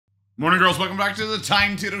Morning, girls. Welcome back to the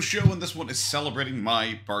Time Tayto show, and this one is celebrating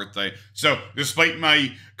my birthday. So, despite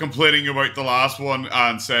my complaining about the last one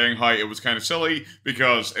and saying how it was kind of silly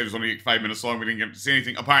because it was only 5 minutes long, we didn't get to see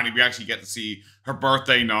anything, apparently we actually get to see her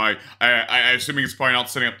birthday now. I assuming it's probably not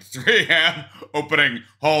sitting up to 3 a.m. opening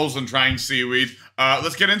hauls and trying seaweed.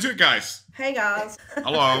 Let's get into it, guys. Hey, guys.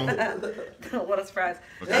 Hello. What a surprise.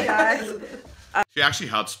 Okay. Hey, guys. She actually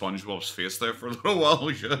had SpongeBob's face there for a little while.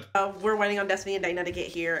 Holy shit. We're waiting on Destiny and Dana to get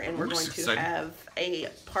here, and we're going to have a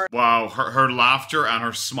party. Wow, her laughter and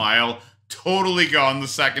her smile totally gone the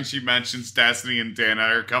second she mentions Destiny and Dana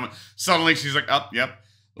are coming. Suddenly she's like, oh, yep,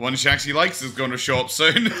 the one she actually likes is going to show up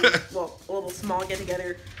soon. Well, a little small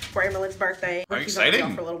get-together for Amberlynn's birthday. Very He's exciting. gonna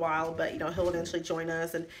be off for a little while, but, you know, he'll eventually join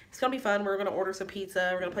us, and it's going to be fun. We're going to order some pizza,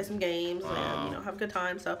 we're going to play some games, and, you know, have a good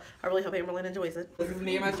time, so I really hope Amberlynn enjoys it. This is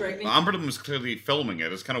me and my straightening. Amberlynn was clearly filming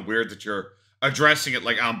it. It's kind of weird that you're addressing it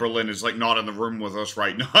like Amberlynn is like not in the room with us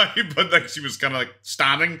right now, but like she was kind of like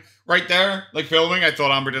standing right there, like filming. I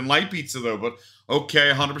thought Amber didn't like pizza though, but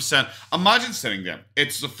okay, 100%. Imagine sitting there.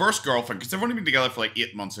 It's the first girlfriend, because they've only been together for like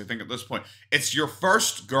 8 months, I think, at this point. It's your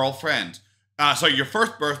first girlfriend. Sorry, your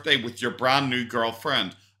first birthday with your brand new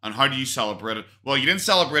girlfriend. And how do you celebrate it? Well, you didn't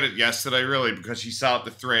celebrate it yesterday, really, because she sat up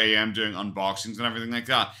to 3 a.m. doing unboxings and everything like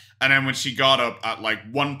that. And then when she got up at like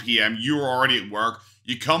 1 p.m., you were already at work.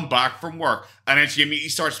 You come back from work, and then she immediately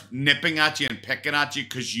starts nipping at you and picking at you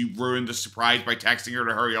because you ruined the surprise by texting her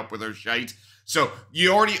to hurry up with her shite. So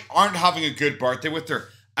you already aren't having a good birthday with her.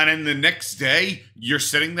 And then the next day, you're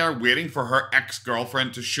sitting there waiting for her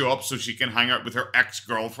ex-girlfriend to show up so she can hang out with her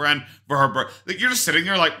ex-girlfriend for her birthday. Like, you're just sitting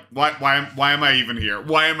there like, why am I even here?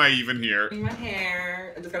 Why am I even here? My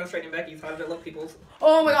hair. I just got to straighten Becky's. How did it look, people's?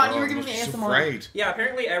 Oh my god, you were giving me ASMR. Afraid. Yeah,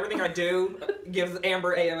 apparently everything I do gives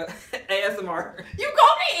Amber ASMR. You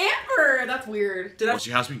called me Amber! That's weird. Did I? Well,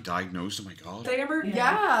 she has been diagnosed, oh my god. Say Amber?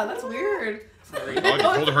 Yeah, that's weird. Oh, you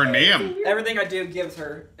told her name. Everything I do gives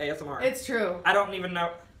her ASMR. It's true. I don't even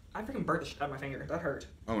know. I freaking burnt the shit out of my finger. That hurt.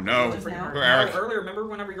 Oh no. That really hurt. Poor Eric. Earlier, remember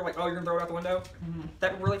whenever you're like, oh, you're gonna throw it out the window?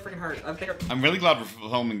 That really freaking hurt. I think I'm really glad we're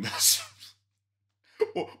filming this.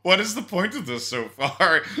 What is the point of this so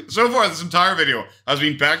far? So far, this entire video has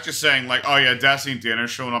been Beck just saying like, "Oh yeah, Destiny and Dana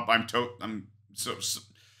showing up. I'm so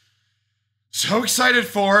excited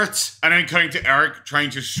for it." And then cutting to Eric trying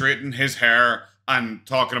to straighten his hair and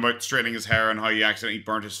talking about straightening his hair and how he accidentally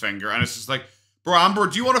burnt his finger. And it's just like, bro, Amber,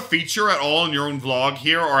 do you want to feature at all in your own vlog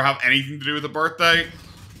here or have anything to do with the birthday?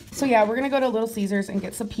 So yeah, we're gonna go to Little Caesars and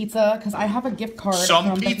get some pizza because I have a gift card.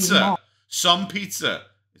 Some pizza. Some pizza.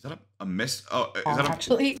 Is that a mist? Oh, is that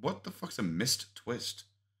actually? What the fuck's a mist twist?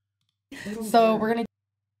 So we're gonna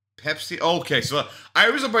Pepsi. Okay, so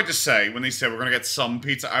I was about to say when they said we're gonna get some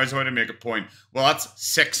pizza, I was about to make a point. Well, that's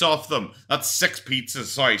 6 of them. That's 6 pizzas.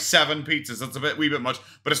 Sorry, 7 pizzas. That's a wee bit much,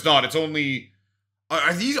 but it's not. It's only.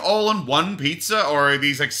 Are these all on one pizza or are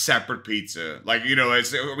these like separate pizza? Like, you know,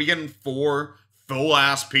 are we getting 4 full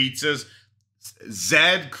ass pizzas?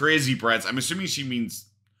 Zed crazy breads. I'm assuming she means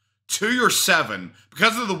 2 or 7.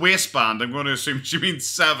 Because of the waistband, I'm going to assume she means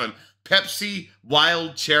 7. Pepsi,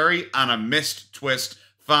 wild cherry, and a mist twist.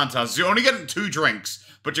 Fantastic. You're only getting 2 drinks,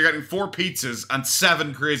 but you're getting 4 pizzas and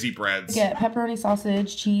 7 crazy breads. get pepperoni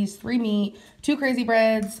sausage, cheese, 3 meat, 2 crazy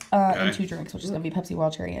breads, and 2 drinks, which is gonna be Pepsi,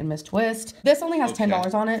 wild cherry, and Mist Twist. This only has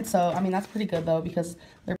 $10 on it, so I mean that's pretty good though because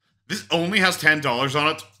they're. This only has $10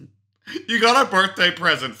 on it. You got a birthday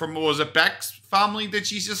present from, what was it, Beck's family, did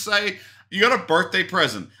she just say? You got a birthday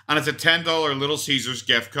present, and it's a $10 Little Caesars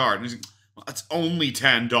gift card. And he's like, well, that's only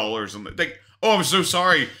 $10. And like, oh, I'm so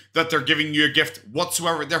sorry that they're giving you a gift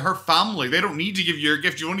whatsoever. They're her family. They don't need to give you a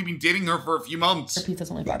gift. You've only been dating her for a few months. Their pizza's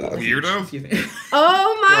only $5. Weirdo. Excuse me.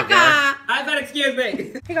 Oh my god! I said excuse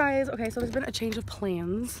me. Hey guys, okay, so there's been a change of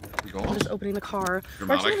plans. I'm just opening the car. Dramatic.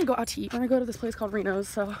 We're actually gonna go out to eat. We're gonna go to this place called Reno's,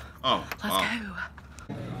 so let's go.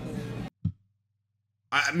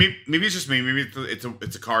 Maybe it's just me. Maybe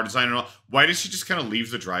it's a car design and all. Why does she just kind of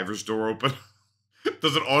leave the driver's door open?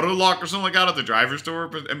 Does it auto lock or something like that if the driver's door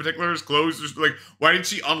in particular is closed? Like, why did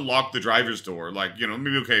she unlock the driver's door? Like, you know,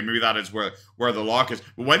 maybe that is where the lock is.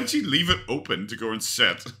 But why did she leave it open to go and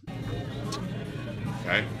sit?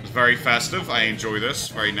 Okay, it's very festive. I enjoy this.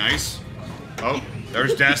 Very nice. Oh,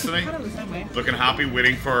 there's Destiny, looking happy,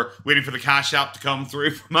 waiting for the cash app to come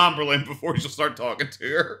through from Amberlynn before she'll start talking to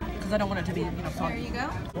her. Because I don't want it to be, you know, There you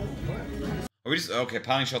go. Are we just okay?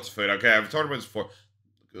 Panning shots of food. Okay, I've talked about this before.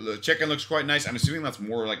 The chicken looks quite nice. I'm assuming that's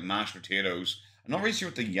more like mashed potatoes. I'm not really sure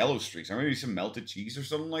what the yellow streaks are. Maybe some melted cheese or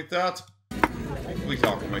something like that. What are we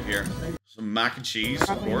talking about here? Some mac and cheese,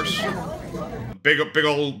 of course. A big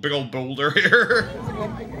old boulder here.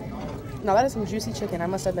 No, that is some juicy chicken, I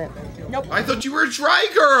must admit. Nope. I thought you were a dry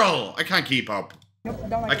girl. I can't keep up. Nope,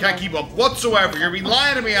 don't like I can't keep up whatsoever. You're being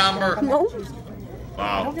lying to me, Amber. No.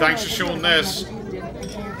 Wow, thanks for showing this.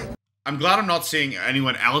 I'm glad I'm not seeing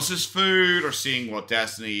anyone else's food or seeing what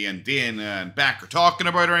Destiny and Dana and Beck are talking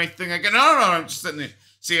about or anything. Like, no, I'm just sitting there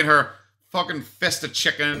seeing her fucking fist of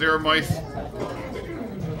chicken into her mouth.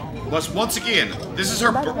 Once again, this is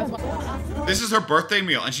her birthday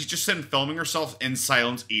meal, and she's just sitting filming herself in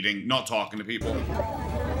silence, eating, not talking to people.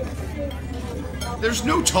 There's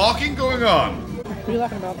no talking going on. What are you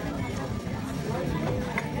laughing about?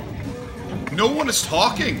 No one is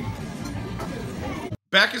talking.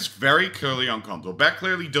 Beck is very clearly uncomfortable. Beck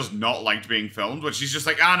clearly does not like being filmed, but she's just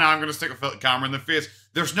like, no, I'm going to stick a camera in the face.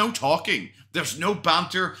 There's no talking. There's no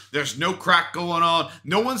banter. There's no crack going on.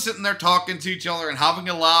 No one's sitting there talking to each other and having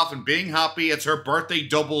a laugh and being happy. It's her birthday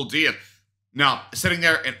double date. Now, sitting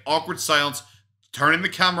there in awkward silence, turning the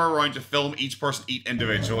camera around to film each person eat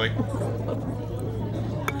individually.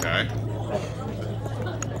 Okay.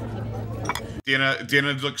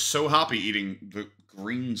 Dana looks so happy eating the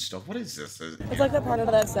green stuff. What is this? It's like that part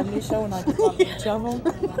of that 70s show when like it's on each of them.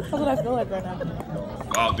 That's what I feel like right now.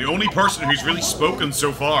 Wow, the only person who's really spoken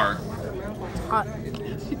so far.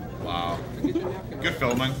 Wow. Good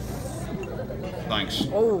filming. Thanks.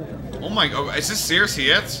 Oh. Oh my god, is this seriously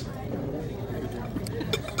it?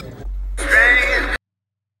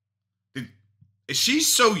 Is she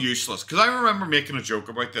so useless? Because I remember making a joke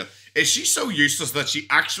about this. Is she so useless that she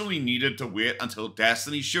actually needed to wait until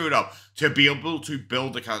Destiny showed up to be able to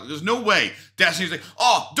build a cat? There's no way. Destiny's like,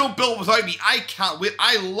 oh, don't build without me. I can't wait.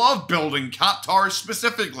 I love building cat towers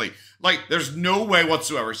specifically. Like, there's no way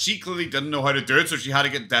whatsoever. She clearly didn't know how to do it, so she had to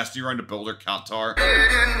get Destiny around to build her cat tower.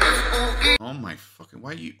 Oh my fucking,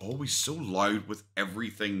 why are you always so loud with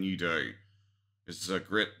everything you do? It's a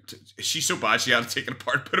great. Is she so bad she had to take it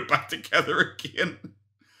apart and put it back together again?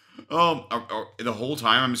 The whole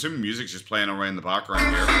time, I'm assuming music's just playing around in the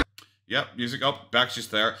background here. Yep, music up, Beck's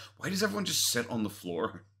just there. Why does everyone just sit on the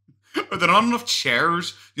floor? Are there not enough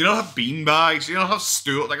chairs? You don't have bean bags? You don't have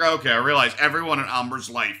stools? Like, okay, I realize everyone in Amber's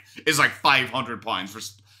life is like 500 pounds for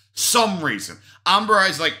some reason. Amber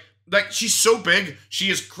is like she's so big, she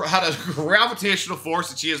has had a gravitational force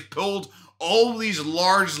that she has pulled all these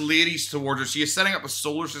large ladies towards her. She is setting up a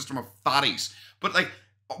solar system of fatties. But like,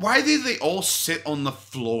 why do they all sit on the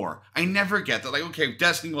floor? I never get that. Like, okay,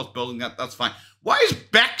 Destiny was building that, that's fine. Why is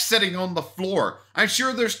Beck sitting on the floor? I'm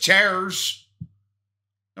sure there's chairs.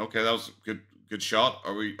 Okay, that was a good shot.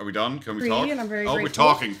 Are we done? Can we talk? And I'm very we're grateful.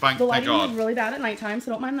 talking. Thank God. The lighting is really bad at nighttime,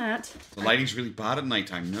 so don't mind that. The lighting's really bad at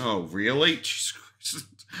nighttime. No, really? Jesus Christ.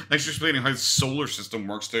 Thanks for explaining how the solar system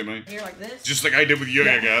works to me. Here like this? Just like I did with you,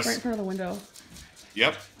 I guess. Right in front of the window.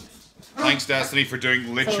 Yep. Thanks, Destiny, for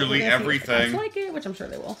doing literally everything. Like it, which I'm sure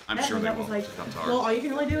they will. I'm sure they will. Well, all you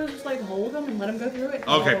can really do is just like hold them and let them go through it.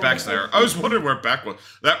 Okay, Beck's there. I was wondering where Beck was.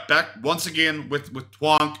 That Beck, once again, with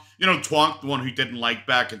Twonk. You know, Twonk, the one who didn't like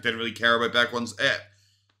Beck and didn't really care about Beck.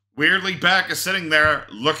 Weirdly, Beck is sitting there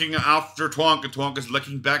looking after Twonk, and Twonk is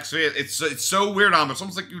licking Beck's face. It's so weird, Amber. It's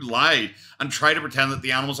almost like you lied and try to pretend that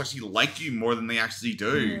the animals actually like you more than they actually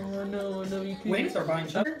do. No, you can't. Wings are buying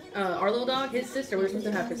sugar. Our little dog, his sister, we were supposed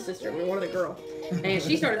to have his sister. We wanted a girl. And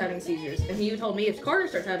she started having seizures. And he told me if Carter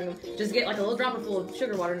starts having them, just get like a little dropper full of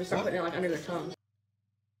sugar water and just start putting it like under their tongue.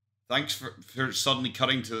 Thanks for suddenly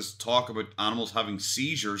cutting to this talk about animals having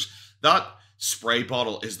seizures. That spray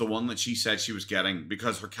bottle is the one that she said she was getting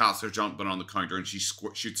because her cats are jumping on the counter and she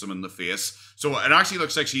shoots them in the face. So it actually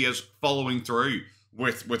looks like she is following through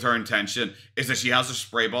with her intention, is that she has a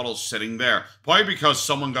spray bottle sitting there. Probably because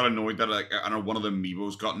someone got annoyed that like, I don't know, one of the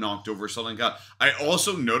amiibos got knocked over or something like that. I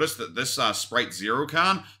also noticed that this Sprite Zero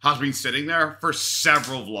can has been sitting there for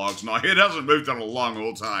several vlogs now. It hasn't moved in a long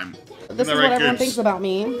old time. This is what everyone thinks about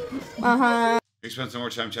me. They spend so more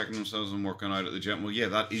time checking themselves and working out at the gym. Well, yeah,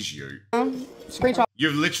 that is you. Screenshot.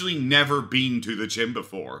 You've literally never been to the gym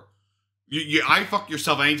before. I fuck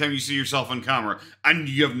yourself anytime you see yourself on camera, and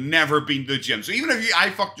you've never been to the gym. So even if I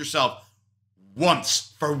fucked yourself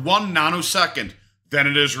once for 1 nanosecond, then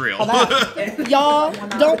it is real. Y'all,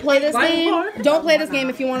 don't play this game. Don't play this game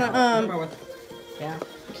if you wanna Yeah.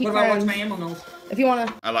 keep What about friends. watch my animals? If you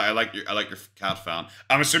wanna. I like your cat fan.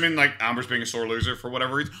 I'm assuming like Amber's being a sore loser for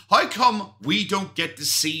whatever reason. How come we don't get to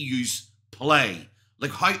see yous play?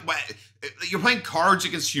 Like you're playing Cards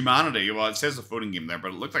Against Humanity. Well, it says the voting game there, but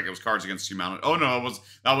it looked like it was Cards Against Humanity. Oh no,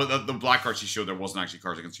 that was the black card she showed. There wasn't actually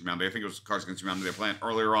Cards Against Humanity. I think it was Cards Against Humanity they were playing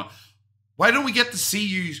earlier on. Why don't we get to see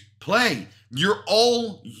you play? You're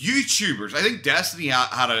all YouTubers. I think Destiny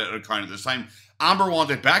had an account at this time. Amber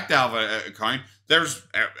wanted Beck to have an account. There's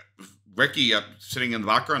Ricky sitting in the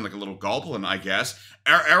background like a little goblin, I guess.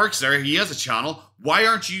 Eric's there. He has a channel. Why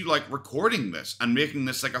aren't you like recording this and making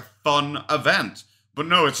this like a fun event? But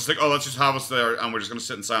no, it's just like, oh, let's just have us there and we're just gonna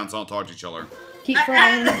sit in silence and not talk to each other. Keep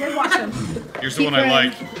filming. We're watching. Here's the one I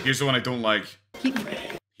like. Here's the one I don't like.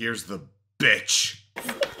 Here's the bitch.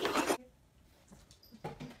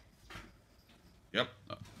 Yep.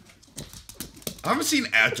 I haven't seen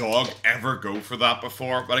a dog ever go for that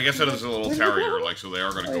before, but I guess it is a little terrier, like, so they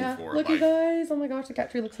are going to go for it. Look, like, you guys. Oh my gosh, the cat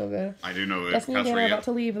tree looks so good. I do know that. Destiny and Dana are about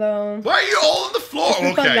to leave, though. Why are you all on the floor?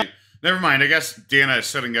 Okay, never mind. I guess Dana is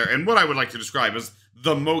sitting there in what I would like to describe as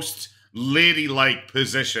the most ladylike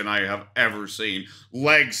position I have ever seen.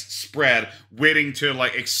 Legs spread, waiting to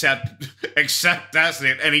like accept Destiny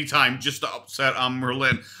at any time just to upset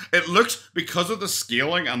Amberlynn. It looks, because of the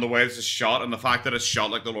scaling and the way this is shot and the fact that it's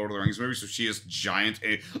shot like the Lord of the Rings movie, so she is giant,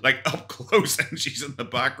 like up close and she's in the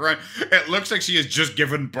background. It looks like she has just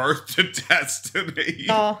given birth to Destiny.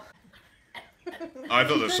 I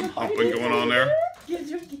thought there's some humping going on there.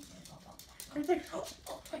 Is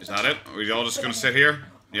that it? Are we all just gonna sit here?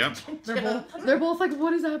 Yep. They're both like,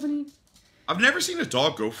 what is happening? I've never seen a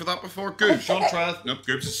dog go for that before. Good. Sean try that. Nope,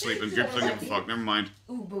 Goob's is sleeping. Goob's doesn't give a fuck. Never mind.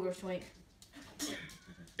 Ooh, booger swink.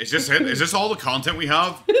 Is this it? Is this all the content we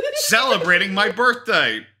have? Celebrating my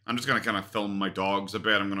birthday. I'm just gonna kind of film my dogs a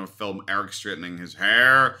bit. I'm gonna film Eric straightening his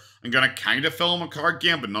hair. I'm gonna kind of film a card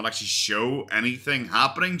game, but not actually show anything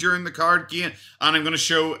happening during the card game. And I'm gonna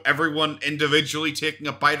show everyone individually taking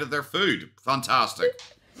a bite of their food. Fantastic.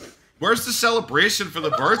 Where's the celebration for the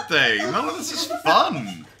birthday? None of this is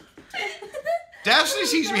fun. Destiny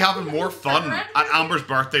seems to be having more fun at Amber's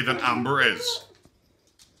birthday than Amber is.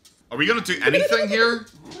 Are we gonna do anything here?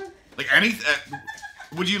 Like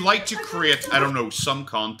would you like to create, I don't know, some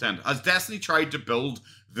content? Has Destiny tried to build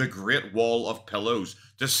the Great Wall of Pillows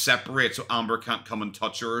to separate so Amber can't come and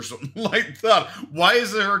touch her or something like that? Why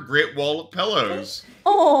is there a Great Wall of Pillows?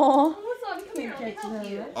 Oh.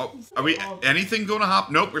 Oh, are we, anything going to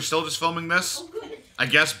happen? Nope, we're still just filming this. I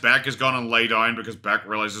guess Beck has gone and lay down because Beck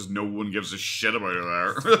realizes no one gives a shit about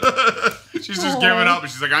her there. She's just giving up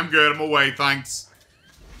and she's like, I'm good, I'm away, thanks.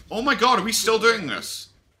 Oh my god, are we still doing this?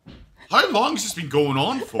 How long has this been going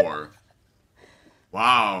on for?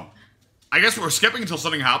 Wow. I guess we're skipping until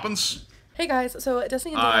something happens. Hey guys, so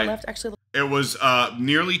Destiny and Dana left actually. It was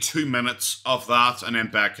nearly 2 minutes of that, and then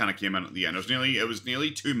Beck kind of came in at the end. It was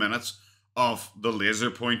nearly 2 minutes of the laser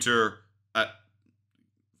pointer.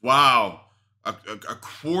 Wow. A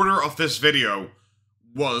quarter of this video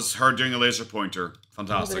was her doing a laser pointer.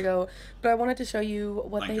 Fantastic. Ago, but I wanted to show you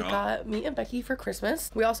what they got me and Becky for Christmas.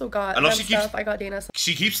 We also got stuff. I got Dana.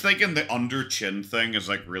 She keeps thinking the under chin thing is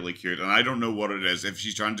like really cute, and I don't know what it is. If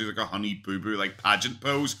she's trying to do like a honey boo boo like pageant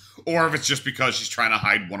pose, or if it's just because she's trying to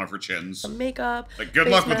hide one of her chins. Some makeup. Like good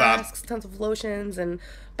luck with masks, that. Tons of lotions and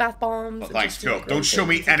bath bombs. Thanks, cool. Don't show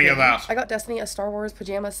me any of that. I got Destiny a Star Wars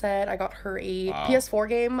pajama set. I got her a PS4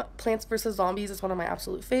 game. Plants vs Zombies is one of my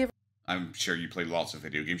absolute favorites. I'm sure you played lots of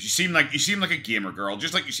video games. You seem like a gamer girl,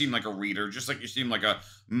 just like you seem like a reader, just like you seem like a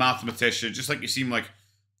mathematician, just like you seem like,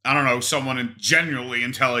 I don't know, someone genuinely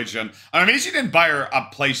intelligent. I mean, she didn't buy her a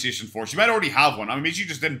PlayStation 4. She might already have one. I mean, she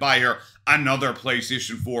just didn't buy her another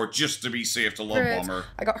PlayStation 4 just to be safe to love bomb her.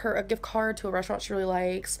 I got her a gift card to a restaurant she really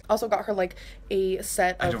likes. Also got her like a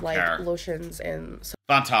set of like lotions and.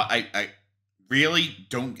 Fantastic. I really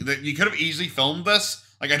don't. You could have easily filmed this.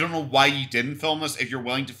 Like, I don't know why you didn't film this if you're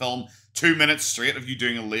willing to film 2 minutes straight of you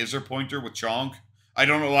doing a laser pointer with Chonk. I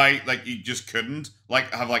don't know why, like, you just couldn't,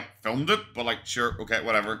 like, have, like, filmed it, but, like, sure, okay,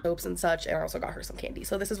 whatever. Soaps and such, and I also got her some candy.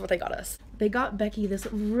 So this is what they got us. They got Becky this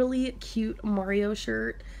really cute Mario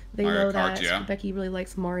shirt. They know that Becky really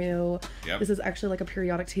likes Mario. Yep. This is actually, like, a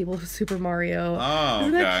periodic table of Super Mario. Oh,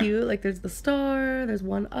 Isn't that cute? Like, there's the star, there's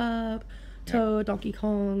 1-Up, Toad, Donkey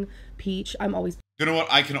Kong, Peach. I'm always... You know what?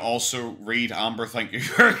 I can also read Amber. Thank you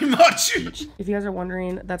very much. If you guys are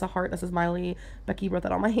wondering, that's a heart. That's a smiley. Becky wrote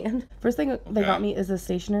that on my hand. First thing they got me is a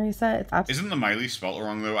stationery set. It's Isn't the Miley spelled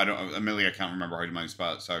wrong though? Amelia, I can't remember how to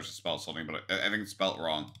spell it. So I was just spelled something, but I think it's spelled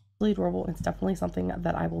wrong. Really adorable. It's definitely something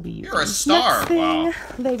that I will be using. You're a star. Next thing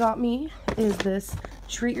they got me is this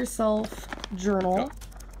treat yourself journal.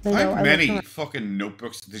 How many fucking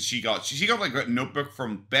notebooks did she got? She got like a notebook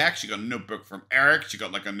from Beck. She got a notebook from Eric. She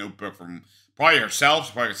got like a notebook from probably herself.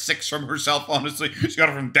 She probably got 6 from herself, honestly. She got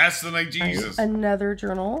it from Destiny. Jesus. Another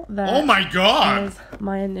journal that oh my god has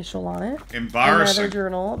my initial on it. Embarrassing. Another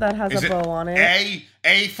journal that has a bow on it.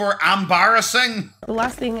 A for embarrassing. The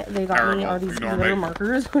last thing they got me are these glitter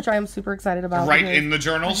markers, which I am super excited about. Right in the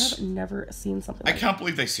journals? I have never seen something I can't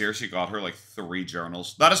believe they seriously got her like 3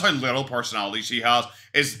 journals. That is how little personality she has,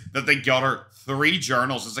 is that they got her 3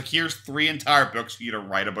 journals. It's like, here's 3 entire books for you to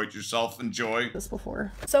write about yourself. Enjoy. This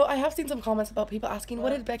before. So I have seen some comments about people asking, what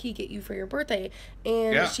did Becky get you for your birthday?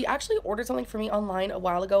 And she actually ordered something for me online a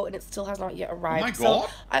while ago, and it still has not yet arrived. Oh my God.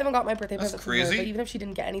 So I haven't got my birthday present from her, but even if she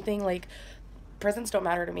didn't get anything, like, presents don't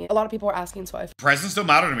matter to me. A lot of people are asking, so presents don't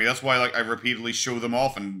matter to me. That's why, like, I repeatedly show them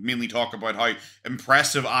off and mainly talk about how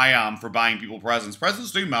impressive I am for buying people presents.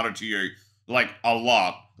 Presents do matter to you, like, a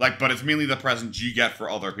lot. Like, but it's mainly the presents you get for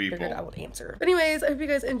other people. Figured I would answer. But anyways, I hope you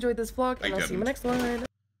guys enjoyed this vlog, and I'll see you in the next one.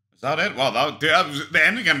 Is that it? Wow, that was, the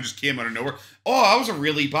ending kind of just came out of nowhere. Oh, that was a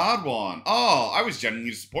really bad one. Oh, I was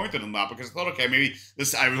genuinely disappointed in that because I thought, okay, maybe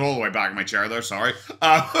this. I was all the way back in my chair there. Sorry.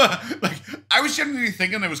 Like, I was genuinely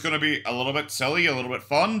thinking it was going to be a little bit silly, a little bit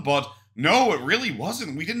fun, but no, it really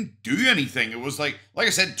wasn't. We didn't do anything. It was like I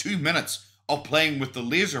said, 2 minutes of playing with the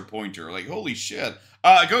laser pointer. Like, holy shit.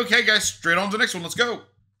 Okay, guys, straight on to the next one. Let's go.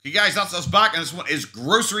 Okay, guys, that's us back, and this one is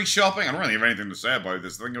grocery shopping. I don't really have anything to say about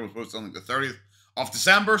this. I think it was posted on like the 30th of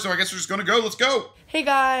December, so I guess we're just gonna go. Let's go. Hey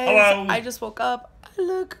guys. Hello. I just woke up. I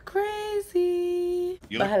look crazy.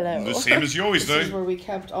 You look the same as you always do. This is where we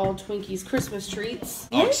kept all Twinkies Christmas treats.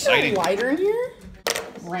 Oh, exciting. Lighter in here?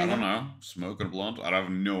 I don't know. Smoking a blunt? I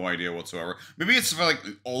have no idea whatsoever. Maybe it's for like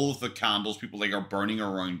all of the candles people like are burning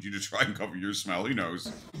around you to try and cover your smell. Who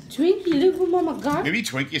knows? Twinkie, look what Mama got. Maybe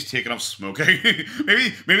Twinkie is taking up smoking.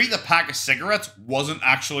 maybe the pack of cigarettes wasn't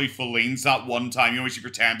actually Feline's that one time. You know, when she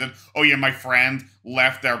pretended, oh yeah, my friend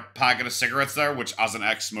left their packet of cigarettes there, which as an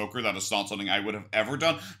ex-smoker, that is not something I would have ever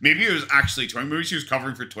done. Maybe it was actually Twink. Maybe she was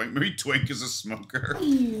covering for Twink. Maybe Twink is a smoker.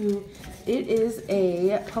 Ew. It is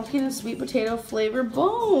a pumpkin and sweet potato flavor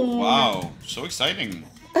bone. Wow, so exciting.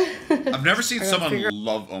 I've never seen someone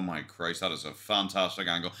love, oh my Christ, that is a fantastic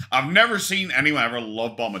angle. I've never seen anyone ever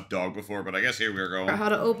love bomb a dog before, but I guess here we're going. How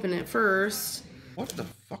to open it first. What the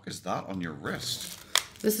fuck is that on your wrist?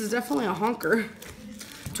 This is definitely a honker.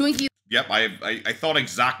 Twinkie. Yep, I thought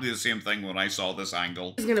exactly the same thing when I saw this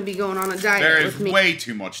angle. He's gonna be going on a diet there is with me. Way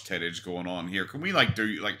too much tittage going on here. Can we like do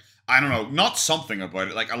like, I don't know, not something about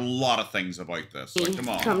it, like a lot of things about this. Like, come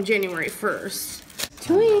on. Come January 1st.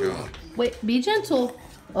 Twink. Oh, wait, be gentle.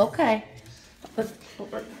 Okay.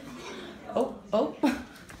 Oh.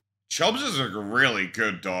 Chubbs is a really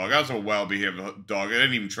good dog. That's a well-behaved dog. I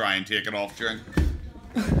didn't even try and take it off during.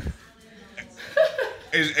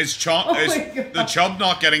 Is the Chubb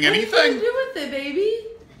not getting anything? What are you gonna do with it, baby?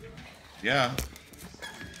 Yeah.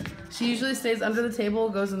 She usually stays under the table,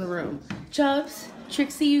 goes in the room. Chubbs,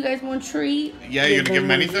 Trixie, you guys want a treat? Yeah, you're gonna give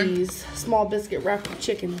him anything? These small biscuit wrapped with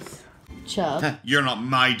chickens. Chubb. You're not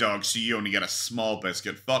my dog, so you only get a small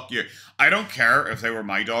biscuit. Fuck you. I don't care if they were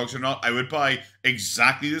my dogs or not. I would buy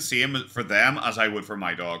exactly the same for them as I would for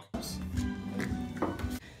my dog.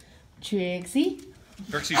 Trixie.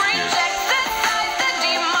 Trixie's cute.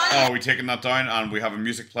 Oh, we're taking that down, and we have a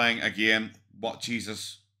music playing again. What,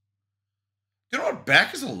 Jesus? You know what?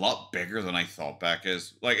 Beck is a lot bigger than I thought Beck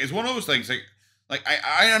is. Like, it's one of those things, like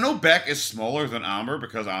I know Beck is smaller than Amber,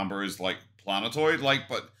 because Amber is, like, planetoid, like,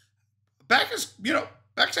 but Beck is, you know,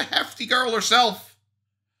 Beck's a hefty girl herself.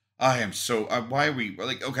 I am so, why are we,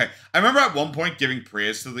 like, okay. I remember at one point giving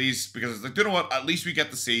praise to these, because it's like, you know what, at least we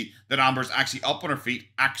get to see that Amber's actually up on her feet,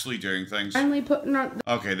 actually doing things. Finally putting on.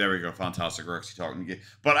 Okay, there we go, fantastic, we're actually talking again.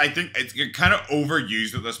 But I think it's kind of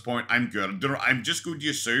overused at this point. I'm good. I'm just going to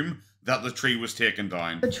assume that the tree was taken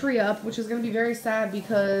down. The tree up, which is going to be very sad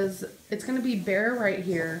because it's going to be bare right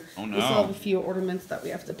here. Oh no. We still have a few ornaments that we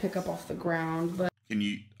have to pick up off the ground, but.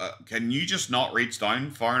 Can you just not reach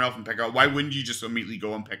down far enough and pick up? Why wouldn't you just immediately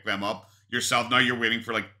go and pick them up yourself? Now you're waiting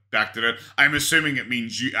for, like, Beck to do it. I'm assuming it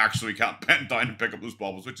means you actually can't bend down and pick up those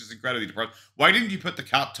baubles, which is incredibly depressing. Why didn't you put the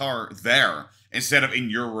cat tower there instead of in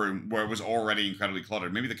your room where it was already incredibly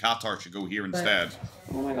cluttered? Maybe the cat tower should go here instead.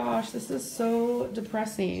 Oh my gosh, this is so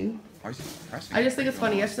depressing. Why is it depressing? I just think it's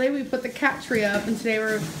funny. Yesterday we put the cat tree up, and today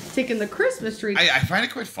we're taking the Christmas tree. I find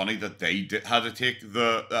it quite funny that they had to take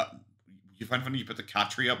the... You find it funny you put the cat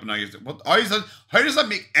tree up and now you have to, what, how does that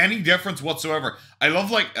make any difference whatsoever? I love,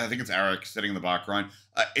 like, I think it's Eric sitting in the background.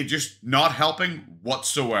 It just not helping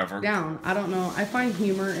whatsoever. Down. I don't know. I find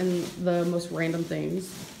humor in the most random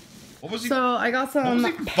things. What was he? So I got some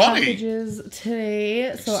packages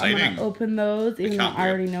today. So I'm going to open those even though I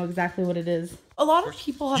already know exactly what it is. A lot of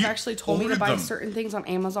people have actually told me to buy certain things on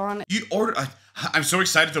Amazon. You ordered, I'm so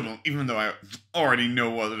excited to, even though I already know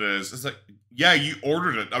what it is. It's like, yeah, you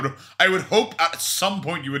ordered it. I would hope at some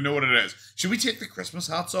point you would know what it is. Should we take the Christmas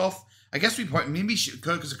hats off I guess we maybe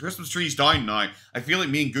because the Christmas tree's down now. I feel like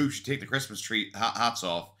me and Goose should take the Christmas tree hats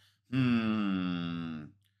off.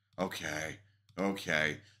 Okay.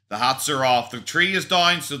 The hats are off. The tree is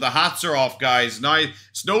down, so the hats are off, guys. Now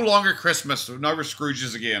it's no longer Christmas. So now we're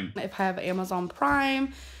Scrooges again. If I have Amazon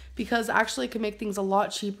Prime, because actually it can make things a lot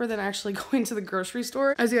cheaper than actually going to the grocery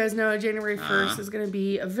store. As you guys know, January 1st is going to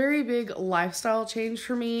be a very big lifestyle change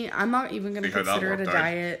for me. I'm not even going to consider it a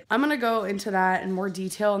diet. I'm going to go into that in more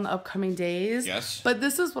detail in the upcoming days. Yes. But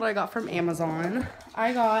this is what I got from Amazon.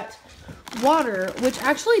 I got water, which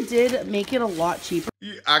actually did make it a lot cheaper.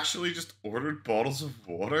 You actually just ordered bottles of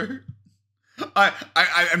water?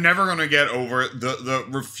 I'm never going to get over the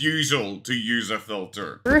refusal to use a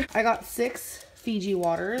filter. I got 6 Fiji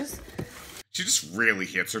waters. She just really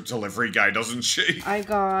hits her delivery guy, doesn't she? I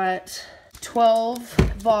got 12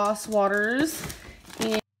 Voss waters.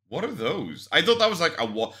 And what are those? I thought that was like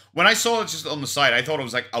when I saw it just on the side, I thought it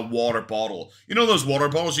was like a water bottle. You know those water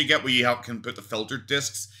bottles you get where you can put the filtered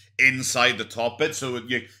discs inside the top bit, so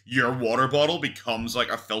your water bottle becomes like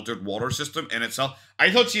a filtered water system in itself.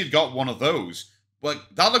 I thought she had got one of those. Like,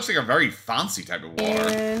 that looks like a very fancy type of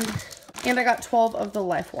water. And I got 12 of the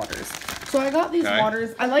Life waters. So I got these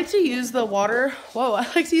waters. I like to use the water. Whoa, I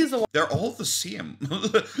like to use the water. They're all the same.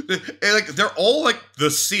 They're all like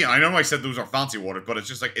the same. I know I said those are fancy water, but it's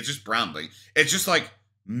just branding. It's just like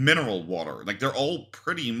mineral water. Like, they're all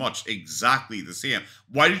pretty much exactly the same.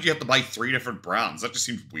 Why did you have to buy 3 different brands? That just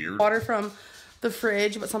seems weird. Water from the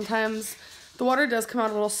fridge, but sometimes the water does come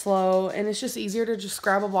out a little slow, and it's just easier to just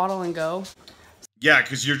grab a bottle and go. Yeah,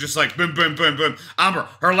 because you're just like, boom, boom, boom, boom. Amber,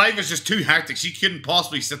 her life is just too hectic. She couldn't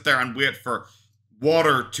possibly sit there and wait for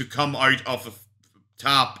water to come out of the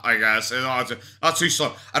tap, I guess. That's too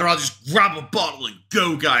slow. I'd rather just grab a bottle and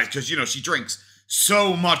go, guys, because, you know, she drinks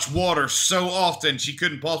so much water so often, she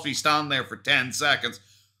couldn't possibly stand there for 10 seconds.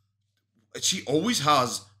 She always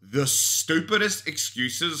has the stupidest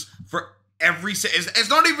excuses for every... It's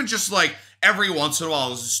not even just like every once in a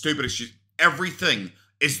while it's a stupid excuse. Everything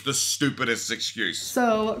is the stupidest excuse.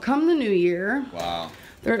 So, come the new year, wow,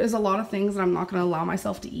 there is a lot of things that I'm not going to allow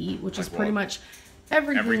myself to eat, which is pretty much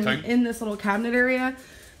everything in this little cabinet area.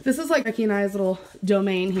 This is like Becky and I's little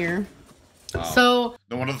domain here. Wow. So,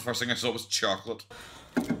 one of the first things I saw was chocolate.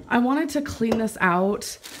 I wanted to clean this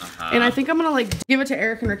out, and I think I'm going to like give it to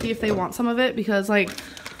Eric and Ricky if they want some of it, because like...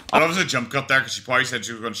 I know there's a jump cut there because she probably said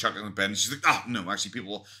she was going to chuck it in the bin. She's like, oh, no, actually,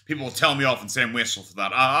 people will tell me off and say I'm wasteful for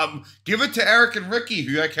that. Give it to Eric and Ricky,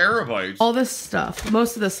 who I care about. All this stuff,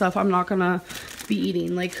 most of this stuff, I'm not going to be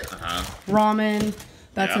eating. Like, ramen,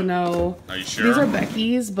 that's a no. Are you sure? These are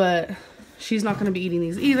Becky's, but she's not going to be eating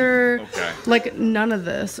these either. Okay. Like, none of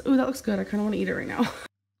this. Ooh, that looks good. I kind of want to eat it right now.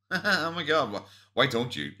 Oh, my God. Why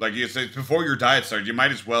don't you? Like you said, before your diet started, you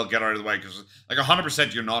might as well get out of the way, because like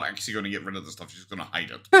 100% you're not actually going to get rid of the stuff. You're just going to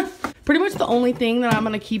hide it. Pretty much the only thing that I'm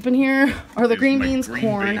going to keep in here are the green beans,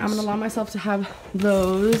 corn. I'm going to allow myself to have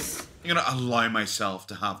those. I'm going to allow myself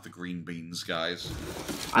to have the green beans, guys.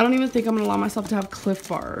 I don't even think I'm going to allow myself to have Cliff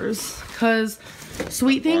Bars, because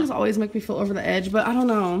sweet things always make me feel over the edge, but I don't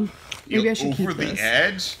know. Maybe I should keep this. Over the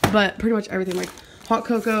edge? But pretty much everything, like hot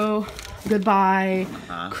cocoa, goodbye.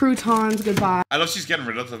 Croutons, goodbye. I love she's getting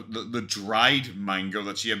rid of the dried mango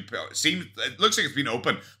that she had. It looks like it's been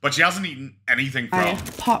open, but she hasn't eaten anything from.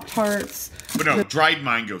 Pop-Tarts. But no, dried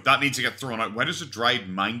mango. That needs to get thrown out. Why does a dried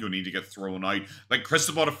mango need to get thrown out? Like,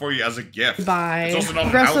 Krista bought it for you as a gift. Goodbye. It's also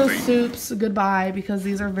not Espresso healthy. soups, goodbye, because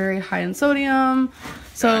these are very high in sodium.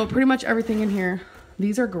 So pretty much everything in here.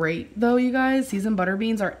 These are great, though, you guys. Seasoned butter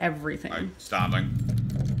beans are everything. Outstanding.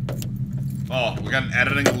 Oh, we got an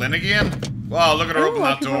editing Lynn again? Wow, look at her open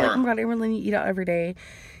that door. Oh my God, Amberlynn, you eat out every day.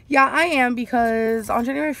 Yeah, I am, because on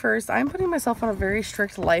January 1st, I'm putting myself on a very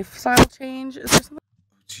strict lifestyle change. Is there something?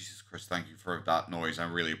 Jesus Christ, thank you for that noise. I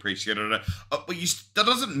really appreciated it. But that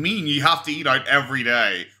doesn't mean you have to eat out every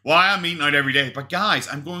day. Well, I am eating out every day, but guys,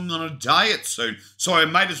 I'm going on a diet soon, so I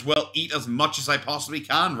might as well eat as much as I possibly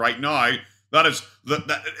can right now. That is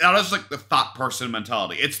like the fat person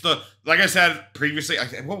mentality. It's the, like I said previously,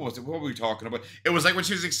 what was it? What were we talking about? It was like when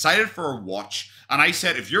she was excited for a watch, and I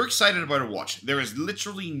said, if you're excited about a watch, there is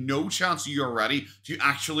literally no chance you're ready to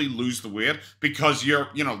actually lose the weight, because you're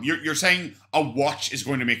saying a watch is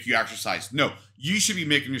going to make you exercise. No, you should be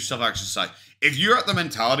making yourself exercise. If you're at the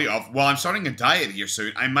mentality of, well, I'm starting a diet here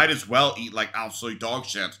soon, I might as well eat like absolute dog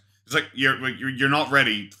shit. It's like you're not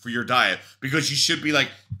ready for your diet, because you should be like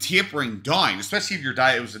tapering down, especially if your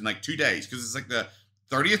diet was in like 2 days, because it's like the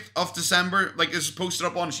 30th of December, like it's posted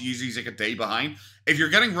up on. She usually is like a day behind. If you're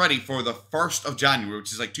getting ready for the 1st of January,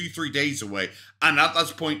 which is like 2-3 days away, and at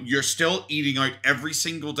that point you're still eating out every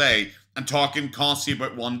single day, and talking constantly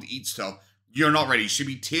about wanting to eat stuff, you're not ready. You should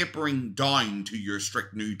be tapering down to your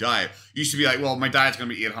strict new diet. You should be like, well, my diet's going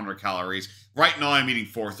to be 800 calories. Right now, I'm eating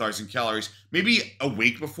 4,000 calories. Maybe a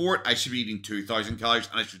week before it, I should be eating 2,000 calories,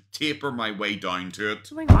 and I should taper my way down to it.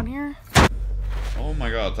 Something on here? Oh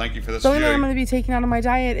my god, thank you for this. The only thing I'm going to be taking out of my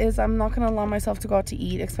diet is I'm not going to allow myself to go out to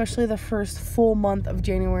eat, especially the first full month of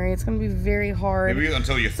January. It's going to be very hard. Maybe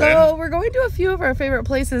until you're thin. So we're going to a few of our favorite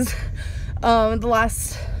places the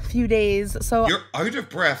last few days. So you're out of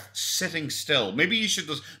breath sitting still. Maybe you should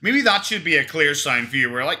just, maybe that should be a clear sign for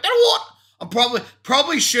you. We're like, you know what? I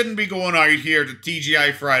probably shouldn't be going out here to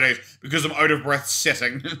TGI Fridays because I'm out of breath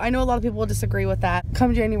sitting. I know a lot of people will disagree with that.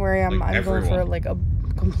 Come January, I'm going for like a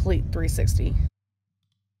complete 360.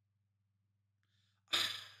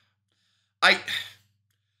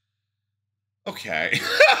 Okay.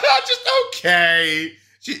 Just okay.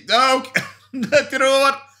 You know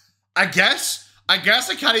what? I guess I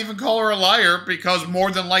can't even call her a liar because more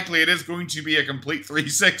than likely it is going to be a complete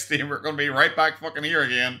 360 and we're going to be right back fucking here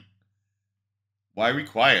again. Why are we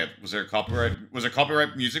quiet? Was there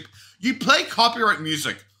copyright music? You play copyright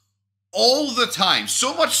music all the time.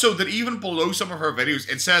 So much so that even below some of her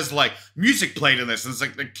videos, it says like music played in this and it's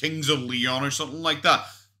like the Kings of Leon or something like that.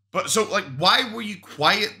 But so, like, why were you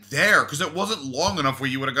quiet there? Because it wasn't long enough where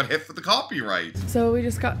you would have got hit for the copyright. So we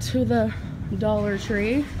just got to the Dollar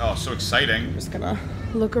Tree. Oh, so exciting. I'm just gonna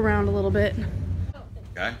look around a little bit.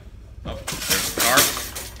 Okay. Oh, there's the card.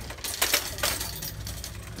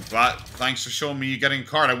 But thanks for showing me you getting a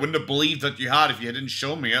card. I wouldn't have believed that you had if you didn't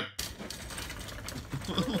show me it.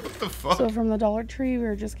 What the fuck? So from the Dollar Tree, we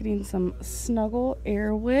were just getting some Snuggle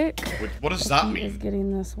Airwick. What does that mean? Is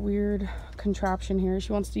getting this weird contraption here.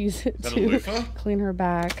 She wants to use it to clean her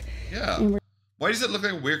back. Yeah. Why does it look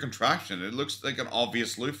like a weird contraption? It looks like an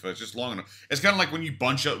obvious loofah. It's just long enough. It's kind of like when you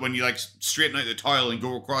bunch up, when you like straighten out the towel and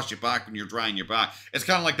go across your back when you're drying your back. It's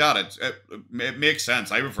kind of like that. It makes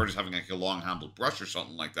sense. I prefer just having like a long-handled brush or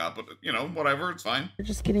something like that. But, you know, whatever. It's fine. We're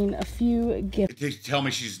just getting a few gift. They tell me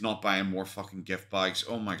she's not buying more fucking gift bags.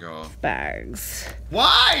 Oh my god. Bags.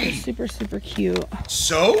 Why? They're super, super cute.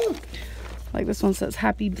 So? Like this one says,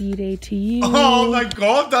 "Happy B-Day to you." Oh my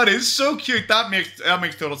god, that is so cute. That makes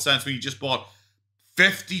total sense when you just bought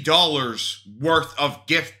 $50 worth of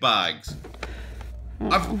gift bags.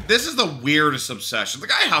 This is the weirdest obsession.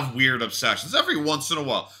 Like, I have weird obsessions. Every once in a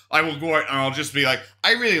while, I will go out and I'll just be like,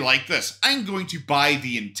 I really like this. I'm going to buy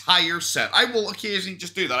the entire set. I will occasionally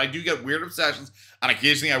just do that. I do get weird obsessions, and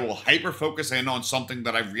occasionally I will hyper-focus in on something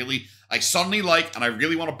that I suddenly like, and I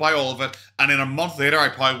really want to buy all of it, and then a month later, I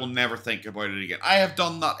probably will never think about it again. I have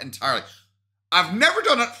done that entirely. I've never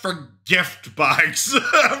done it for gift bags.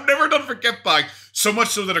 I've never done it for gift bags. So much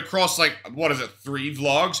so that across, like, what is it, 3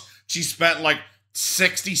 vlogs, she spent, like,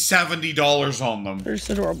 $60, $70 on them. They're just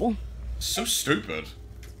adorable. So stupid.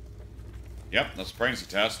 Yep, that's a pregnancy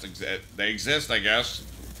test. They exist, I guess.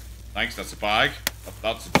 Thanks, that's a bag.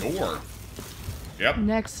 That's a door. Yep.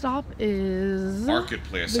 Next stop is...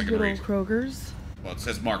 Marketplace, the I can good read. old Kroger's. Well, it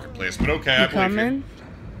says Marketplace, but okay, I believe coming?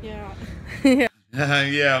 you. Yeah.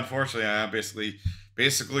 Yeah, unfortunately, I am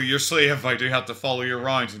basically your slave. I do have to follow you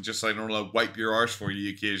around and just, I don't know, wipe your arse for you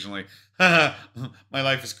occasionally. My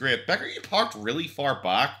life is great. Beck, are you parked really far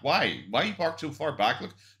back? Why? Why are you parked so far back?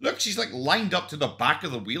 Look, she's like lined up to the back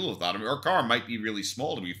of the wheel of that. I mean, her car might be really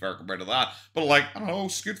small to be fair compared to that, but like, I don't know,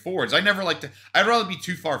 scoot forwards. I'd rather be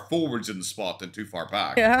too far forwards in the spot than too far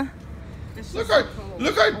back. Yeah. Look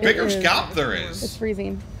how big her gap there is. It's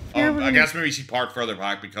freezing. I guess maybe she parked further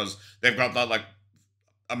back because they've got that like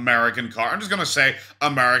American car. I'm just gonna say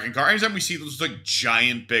American car. Anytime we see those like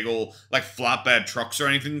giant, big old like flatbed trucks or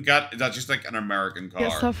anything, that's just like an American car.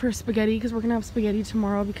 Get stuff for spaghetti because we're gonna have spaghetti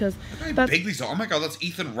tomorrow because look how big these are. Oh my god, that's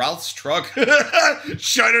Ethan Ralph's truck.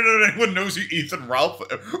 Shout out if anyone knows who Ethan Ralph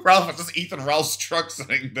is. Just Ethan Ralph's truck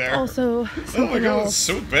sitting there. Also, oh my god, it's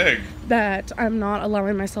so big that I'm not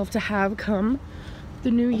allowing myself to have come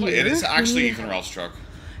the new year. It is actually Ethan Ralph's truck.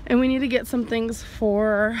 And we need to get some things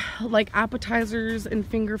for like appetizers and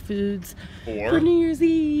finger foods for New Year's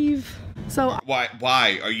Eve. So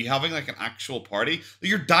why are you having like an actual party?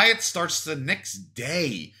 Your diet starts the next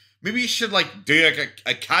day. Maybe you should like do like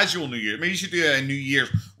a casual New Year. Maybe you should do a New Year's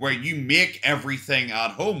where you make everything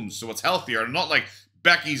at home so it's healthier, and not like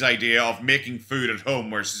Becky's idea of making food at home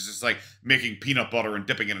where she's just like making peanut butter and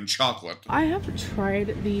dipping it in chocolate. I have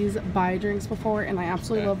tried these Bai drinks before and I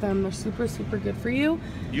absolutely love them. They're super, super good for you.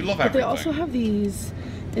 You love but everything. They also have these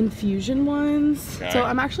infusion ones. Okay. So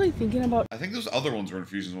I'm actually thinking about... I think those other ones were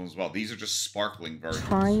infusion ones as well. These are just sparkling versions.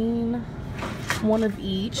 Trying one of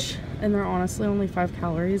each, and they're honestly only 5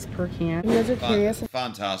 calories per can. You guys are curious.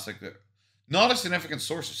 Fantastic. Not a significant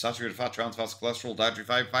source of saturated fat, trans fats, cholesterol, dietary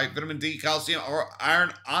fiber, vitamin D, calcium, or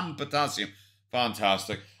iron and potassium.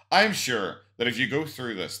 Fantastic. I'm sure that if you go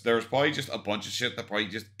through this, there's probably just a bunch of shit that probably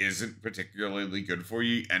just isn't particularly good for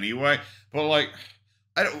you anyway. But like,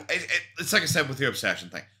 it's like I said with the obsession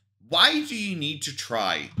thing. Why do you need to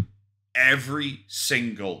try every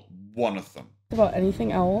single one of them? About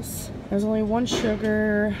anything else? There's only one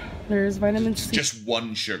sugar. There's vitamin C. Just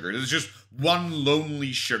one sugar. There's just one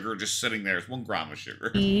lonely sugar just sitting there. It's 1 gram of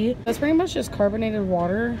sugar. That's pretty much just carbonated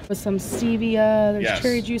water with some stevia. There's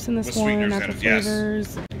cherry juice in this one, natural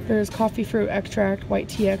flavors. There's coffee fruit extract, white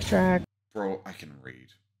tea extract. Bro, I can read.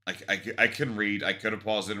 I can read. I could have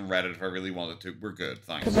paused it and read it if I really wanted to. We're good,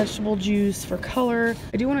 thanks. Vegetable juice for color.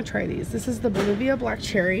 I do want to try these. This is the Bolivia black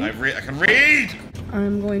cherry. I can read!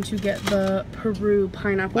 I'm going to get the Peru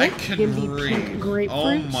pineapple. I can read. Pink grapefruit.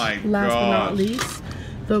 Oh my god. Last but not least,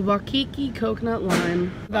 the Waikiki coconut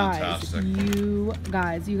lime. Fantastic. You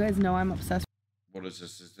guys know I'm obsessed. What is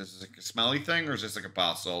this? Is this like a smelly thing or is this like a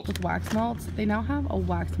bath salt? With wax melts. They now have a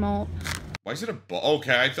wax melt. Why is it a ball?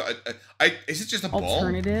 Okay, I thought. Is it just a ball?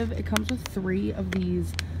 Alternative. It comes with 3 of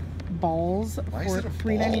these balls for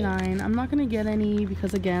 $3.99. I'm not gonna get any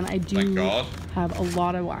because again, I do have a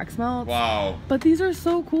lot of wax melts. Wow. But these are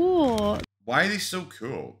so cool. Why are they so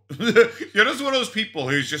cool? You're just one of those people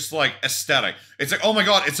who's just like aesthetic. It's like, oh my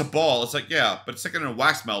god, it's a ball. It's like, yeah, but it's like in a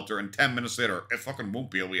wax melter and 10 minutes later, it fucking won't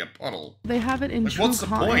be. It'll be a puddle. They have it in true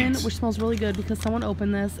cotton, which smells really good because someone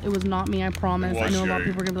opened this. It was not me, I promise. I know a lot of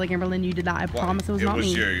people are going to be like, Amberlynn, you did that. I promise it was not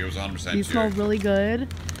me. It was 100% These smell really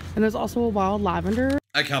good. And there's also a wild lavender.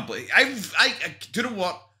 I can't believe you know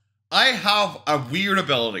what? I have a weird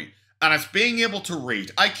ability. And it's being able to read.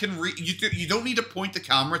 I can read. You don't need to point the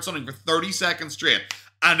camera at something for 30 seconds straight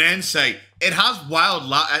and then say, it has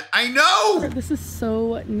wild I know! This is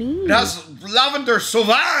so neat. It has lavender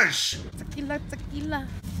sauvage! Tequila.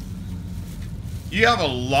 You have a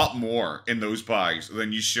lot more in those bags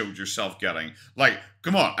than you showed yourself getting. Like,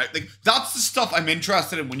 come on. That's the stuff I'm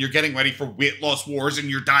interested in when you're getting ready for weight loss wars and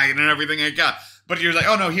your diet and everything like that. But you're like,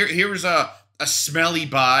 oh no, here's a smelly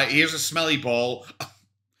bag. Here's a smelly ball.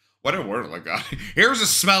 Why did I word it like that? Here's a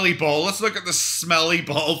smelly ball. Let's look at the smelly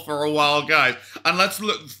ball for a while, guys. And let's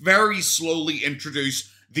very slowly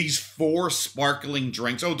introduce these 4 sparkling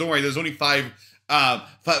drinks. Oh, don't worry. There's only 5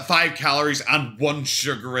 calories and 1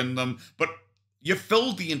 sugar in them. But you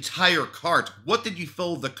filled the entire cart. What did you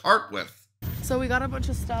fill the cart with? So we got a bunch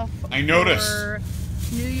of stuff. I noticed. For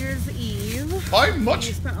New Year's Eve. How much?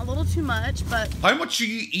 We spent a little too much, but... How much are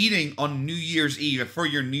you eating on New Year's Eve? For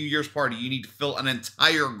your New Year's party, you need to fill an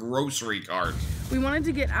entire grocery cart. We wanted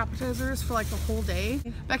to get appetizers for like the whole day.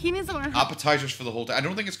 Becky needs to learn how... Appetizers for the whole day. I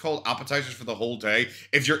don't think it's called appetizers for the whole day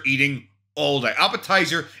if you're eating all day.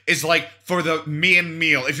 Appetizer is like for the main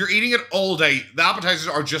meal. If you're eating it all day, the appetizers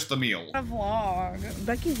are just the meal. A vlog.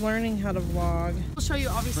 Becky's learning how to vlog. I'll show you,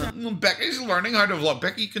 obviously. Becky's learning how to vlog.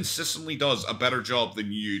 Becky consistently does a better job than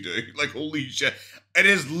you do. Like, holy shit. It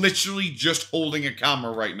is literally just holding a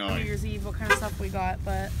camera right now. New Year's Eve, what kind of stuff we got,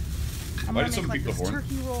 but I'm gonna make like this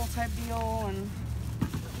turkey roll type deal and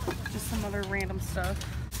just some other random stuff.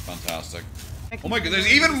 Fantastic. Oh my god, there's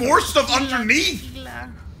even more stuff underneath!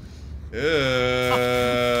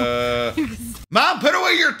 Mom, put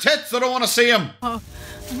away your tits. I don't want to see them. Oh,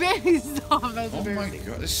 baby, stop. Oh my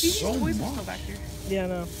god, this is so much. Back here. Yeah,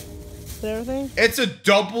 no. Is that everything? It's a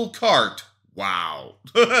double cart. Wow.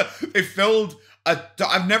 They filled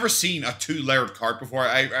I've never seen a 2-layered cart before.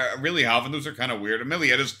 I really haven't. Those are kind of weird.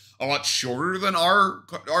 Amelia is a lot shorter than our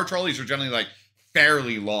trolleys are generally like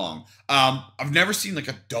fairly long. I've never seen like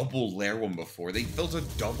a double layer one before. They built a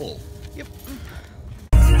double. Yep.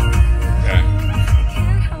 Okay.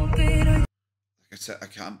 Like I said, I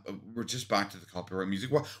can't. We're just back to the copyright music.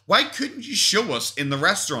 Why couldn't you show us in the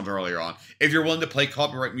restaurant earlier on if you're willing to play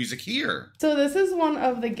copyright music here? So this is one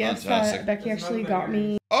of the gifts that Becky actually got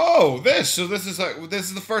me. Oh, this. So this is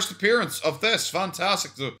the first appearance of this.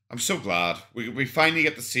 Fantastic. So I'm so glad we finally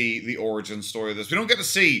get to see the origin story of this. We don't get to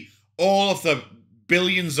see all of the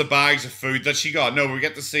billions of bags of food that she got. No, we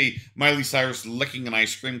get to see Miley Cyrus licking an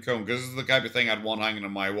ice cream cone, because this is the type of thing I'd want hanging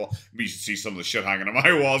on my wall. You should see some of the shit hanging on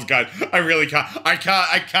my walls, guys. I really can't. I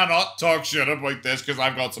cannot talk shit about this because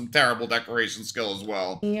I've got some terrible decoration skill as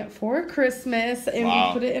well. For Christmas, and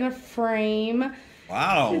we put it in a frame.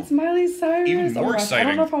 Wow. It's Miley Cyrus. Even more exciting.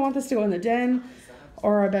 I don't know if I want this to go in the den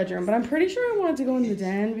or our bedroom, but I'm pretty sure I want it to go in the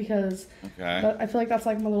den because I feel like that's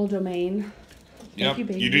like my little domain. Yep,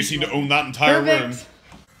 you do seem to own that entire room. She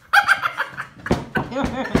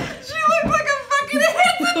looks like a fucking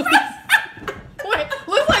Wait,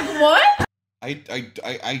 looks like what?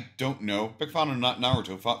 I don't know. Big fan of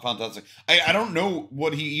Naruto. Fantastic. I don't know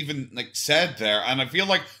what he even like said there, and I feel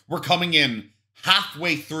like we're coming in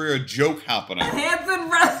halfway through a joke happening. Hanson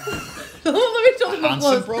brother. Let me tell you what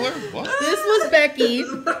Hanson brother? What? This was Becky.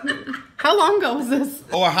 How long ago was this?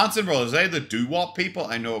 Oh, our Hanson brothers. They the doo-wop people?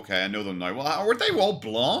 I know, okay. I know them now. Well, were they all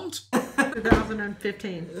blonde?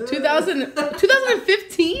 2015.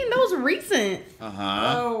 2015? That was recent.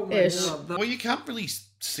 Uh-huh. Oh, my Ish. God. Well, you can't really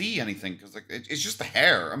see anything because like it's just the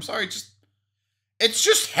hair. I'm sorry, it's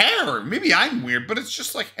just hair. Maybe I'm weird, but it's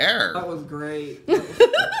just like hair. That was great.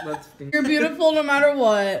 That's You're beautiful no matter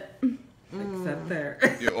what. except there.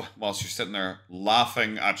 Whilst you're sitting there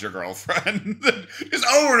laughing at your girlfriend, just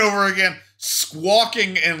over and over again,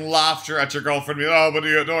 squawking in laughter at your girlfriend. Oh, but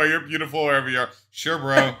you're beautiful wherever you are. Sure,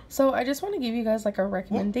 bro. So I just want to give you guys like a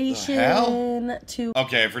recommendation to.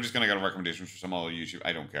 Okay, if we're just gonna get a recommendation for some other YouTube,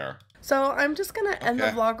 I don't care. So I'm just gonna end the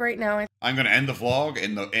vlog right now. I'm gonna end the vlog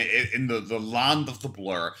in the land of the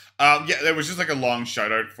blur. Yeah, there was just like a long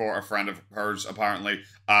shout out for a friend of hers. Apparently,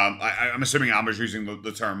 I'm assuming Amber's using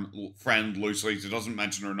the term friend loosely. So doesn't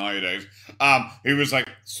mention her nowadays. He was like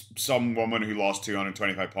some woman who lost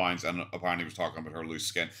 225 pounds and apparently was talking about her loose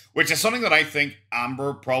skin, which is something that I think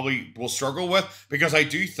Amber probably will struggle with because I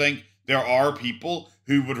do think there are people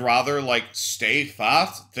who would rather like stay fat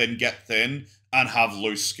than get thin and have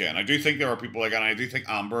loose skin. I do think there are people like that, and I do think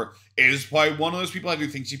Amber is probably one of those people. I do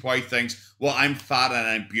think she probably thinks, well, I'm fat and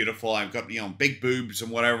I'm beautiful, I've got, big boobs and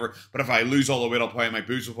whatever, but if I lose all the weight, my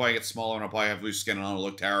boobs will probably get smaller and I'll probably have loose skin and I'll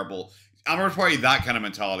look terrible. Amber's probably that kind of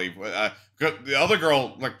mentality. The other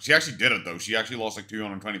girl, like, she actually did it, though. She actually lost, like,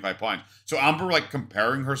 225 pounds. So Amber, like,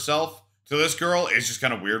 comparing herself to this girl is just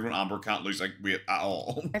kind of weird when Amber can't lose like weight at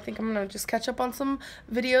all. I think I'm gonna just catch up on some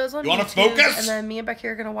videos on YouTube. You wanna focus? And then me and Becky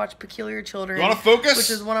are gonna watch Peculiar Children. You wanna focus? Which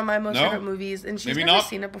is one of my most favorite movies. And she's Maybe never not.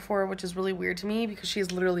 seen it before, which is really weird to me because she's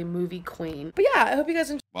literally movie queen. But yeah, I hope you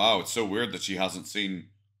guys enjoy. Wow, it's so weird that she hasn't seen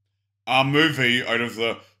a movie out of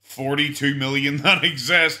the 42 million that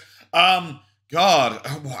exist. God,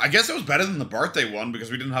 I guess it was better than the birthday one because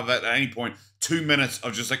we didn't have at any point 2 minutes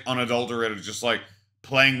of just like unadulterated, just like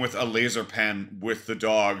playing with a laser pen with the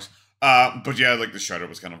dogs. But yeah, like the shout out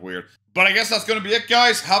was kind of weird. But I guess that's going to be it,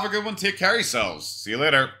 guys. Have a good one. Take care of yourselves. See you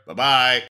later. Bye-bye.